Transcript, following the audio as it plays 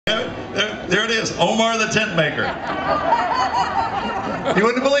There it is, Omar the tent maker. You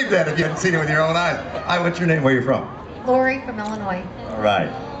wouldn't believe that if you hadn't seen it with your own eyes. Hi, what's your name? Where are you from? Lori from Illinois. All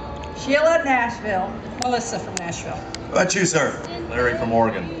right. Sheila, Nashville. Melissa from Nashville. How about you, sir? Larry from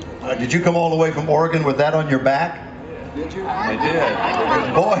Oregon. Did you come all the way from Oregon with that on your back? Did you? I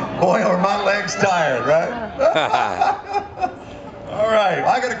did. Boy, are my legs tired, right? All right,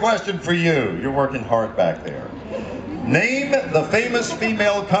 I got a question for you. You're working hard back there. Name the famous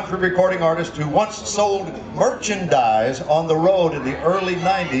female country recording artist who once sold merchandise on the road in the early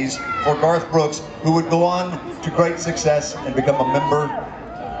 90s for Garth Brooks, who would go on to great success and become a member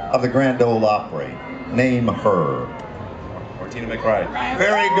of the Grand Ole Opry. Name her. Martina McBride.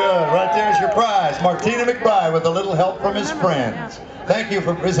 Very good. Right there's your prize. Martina McBride with a little help from his friends. Thank you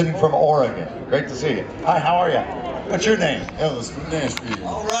for visiting from Oregon. Great to see you. Hi, how are you? What's your name? Ellis from Nashville.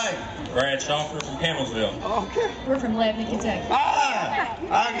 All right. Brad Schauffer from Campbellsville. Okay. We're from Lebanon, Kentucky.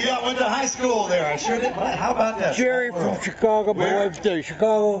 Yeah, I went to high school there. I sure did. How about that? Jerry from Chicago, my wife's day.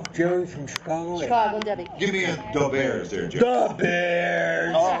 Chicago. Jerry from Chicago. Chicago, Debbie. Give me a the Bears there, Jerry. The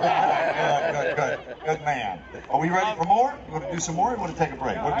Bears. All right. Good man. Are we ready for more? You want to do some more or you want to take a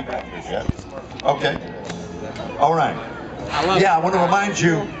break? What do you got here, Jeff? Okay. All right. I want to remind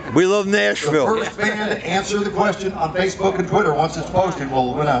you, We love the Nashville. first fan to answer the question on Facebook and Twitter once it's posted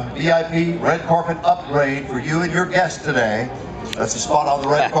will win a VIP red carpet upgrade for you and your guest today. That's the spot on the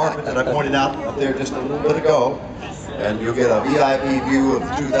red carpet that I pointed out up there just a little bit ago. And you'll get a VIP view of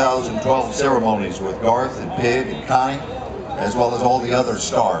the 2012 ceremonies with Garth and Pig and Connie, as well as all the other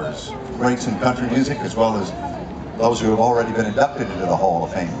stars, greats in country music, as well as those who have already been inducted into the Hall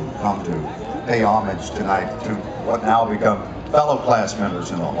of Fame who come to pay homage tonight to what now become fellow class members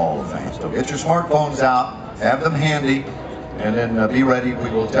in the Hall of Fame. So get your smartphones out, have them handy, and then be ready.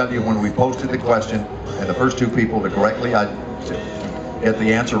 We will tell you when we posted the question, and the first two people to correctly get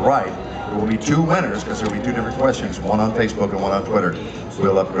the answer right, there will be two winners because there will be two different questions, one on Facebook and one on Twitter.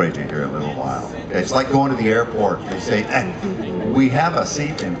 We'll upgrade you here in a little while. Okay, it's like going to the airport. They say, we have a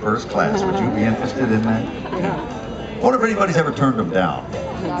seat in first class. Would you be interested in that? I wonder if anybody's ever turned them down.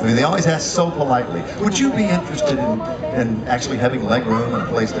 I mean, they always ask so politely, would you be interested in actually having leg room and a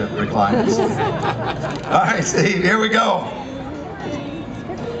place to recline? All right, Steve, here we go.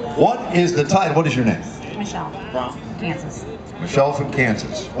 What is the title? What is your name? Michelle from Kansas. Michelle from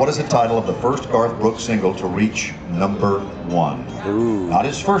Kansas. What is the title of the first Garth Brooks single to reach #1? Ooh. Not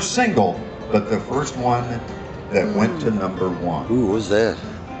his first single, but the first one that went to #1. Ooh, what's that?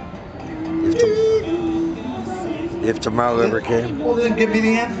 If tomorrow ever came. Well, then give me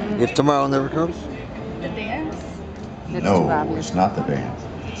the answer. If tomorrow never comes. The dance. No, it's not the band.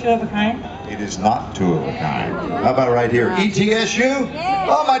 Two of a kind. It is not two of a kind. How about right here? ETSU?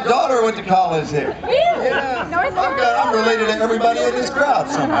 Oh, my daughter went to college there. Really? Yeah. I'm related to everybody in this crowd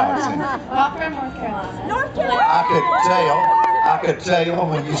somehow. Well, from North Carolina. North Carolina. I could tell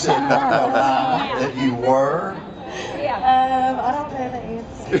when you said North Carolina that you were. I don't know the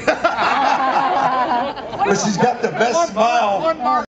answer. But she's got the best smile.